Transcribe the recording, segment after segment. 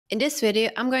In this video,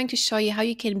 I'm going to show you how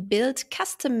you can build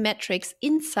custom metrics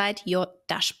inside your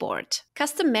dashboard.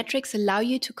 Custom metrics allow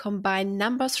you to combine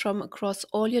numbers from across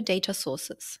all your data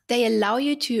sources. They allow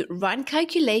you to run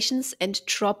calculations and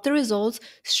drop the results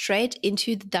straight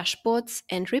into the dashboards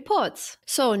and reports.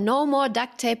 So no more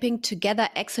duct taping together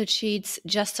Excel sheets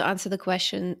just to answer the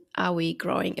question, are we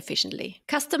growing efficiently?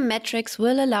 Custom metrics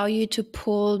will allow you to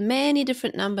pull many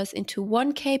different numbers into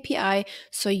one KPI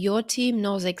so your team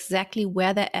knows exactly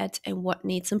where they're at and what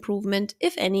needs improvement,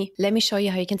 if any. Let me show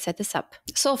you how you can set this up.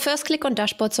 So first click on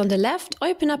dashboards on the left,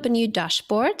 open up a new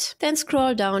dashboard, then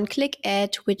scroll down, click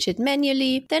add widget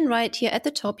manually. Then right here at the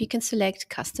top, you can select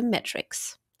custom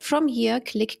metrics. From here,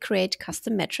 click Create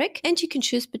Custom Metric, and you can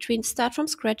choose between Start from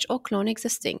Scratch or Clone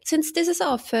Existing. Since this is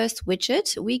our first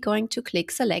widget, we're going to click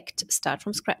Select Start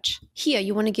from Scratch. Here,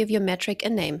 you want to give your metric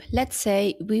a name. Let's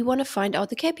say we want to find out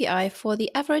the KPI for the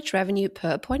average revenue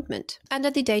per appointment. Under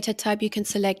the data type, you can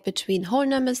select between whole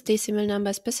numbers, decimal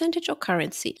numbers, percentage, or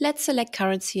currency. Let's select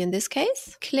currency in this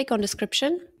case. Click on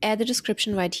Description, add the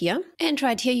description right here. And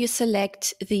right here, you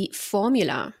select the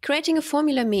formula. Creating a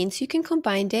formula means you can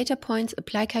combine data points,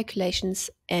 apply calculations,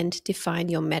 and define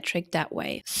your metric that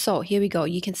way. So here we go.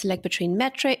 You can select between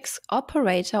metrics,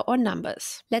 operator, or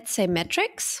numbers. Let's say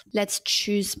metrics. Let's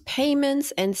choose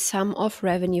payments and sum of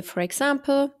revenue, for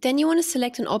example. Then you want to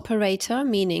select an operator,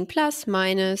 meaning plus,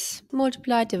 minus,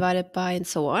 multiply, divided by, and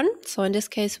so on. So in this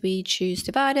case, we choose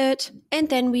divided. And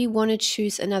then we want to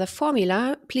choose another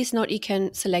formula. Please note you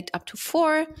can select up to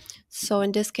 4. So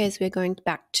in this case, we're going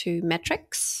back to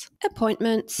metrics,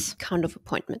 appointments, count of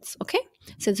appointments, okay?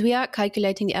 Since we are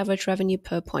calculating the average revenue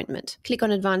per appointment. Click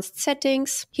on advanced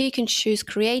settings. Here you can choose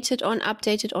created on,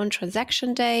 updated on,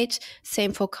 transaction date.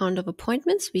 Same for count of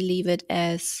appointments. We leave it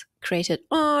as created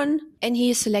on. And here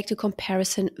you select a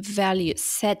comparison value.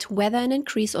 Set whether an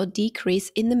increase or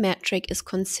decrease in the metric is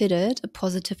considered a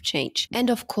positive change. And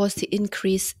of course, the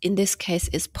increase in this case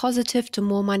is positive. The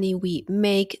more money we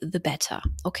make, the better.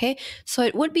 Okay, so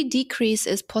it would be decrease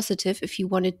is positive if you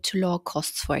wanted to lower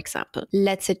costs, for example.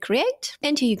 Let's hit create.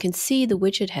 And here you can see the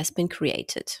widget has been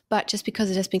created. But just because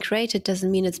it has been created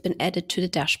doesn't mean it's been added to the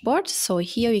dashboard. So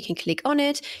here you can click on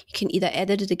it. You can either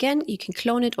edit it again, you can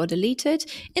clone it or delete it.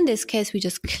 In this case, we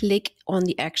just click on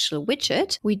the actual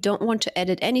widget. We don't want to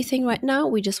edit anything right now.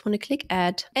 We just want to click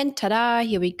add. And ta-da,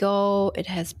 here we go. It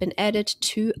has been added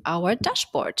to our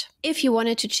dashboard. If you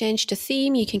wanted to change the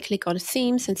theme, you can click on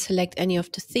themes and select any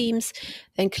of the themes.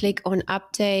 Then click on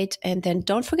update and then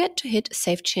don't forget to hit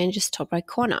save changes top right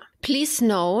corner. Please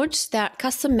note that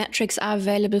custom metrics are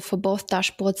available for both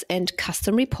dashboards and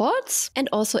custom reports and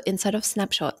also inside of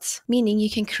snapshots, meaning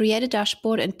you can create a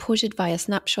dashboard and push it via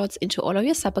snapshots into all of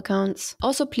your sub-accounts.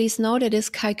 Also, please note it is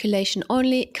calculation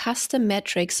only. Custom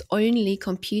metrics only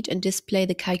compute and display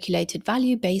the calculated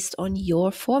value based on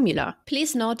your formula.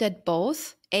 Please note that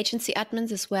both agency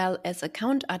admins as well as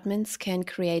account admins can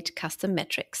create custom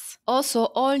metrics. Also,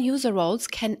 all user roles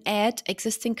can add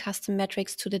existing custom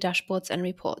metrics to the dashboards and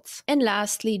reports. And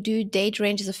lastly, do date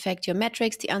ranges affect your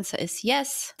metrics? The answer is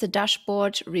yes. The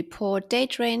dashboard report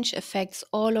date range affects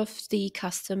all of the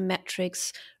custom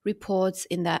metrics reports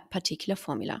in that particular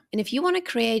formula. And if you want to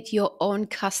create your own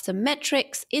custom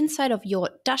metrics inside of your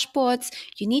dashboards,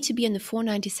 you need to be in the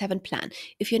 497 plan.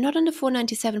 If you're not on the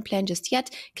 497 plan just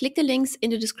yet, click the links in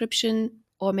the description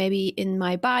or maybe in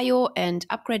my bio and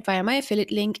upgrade via my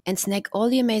affiliate link and snag all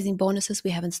the amazing bonuses we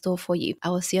have in store for you. I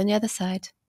will see you on the other side.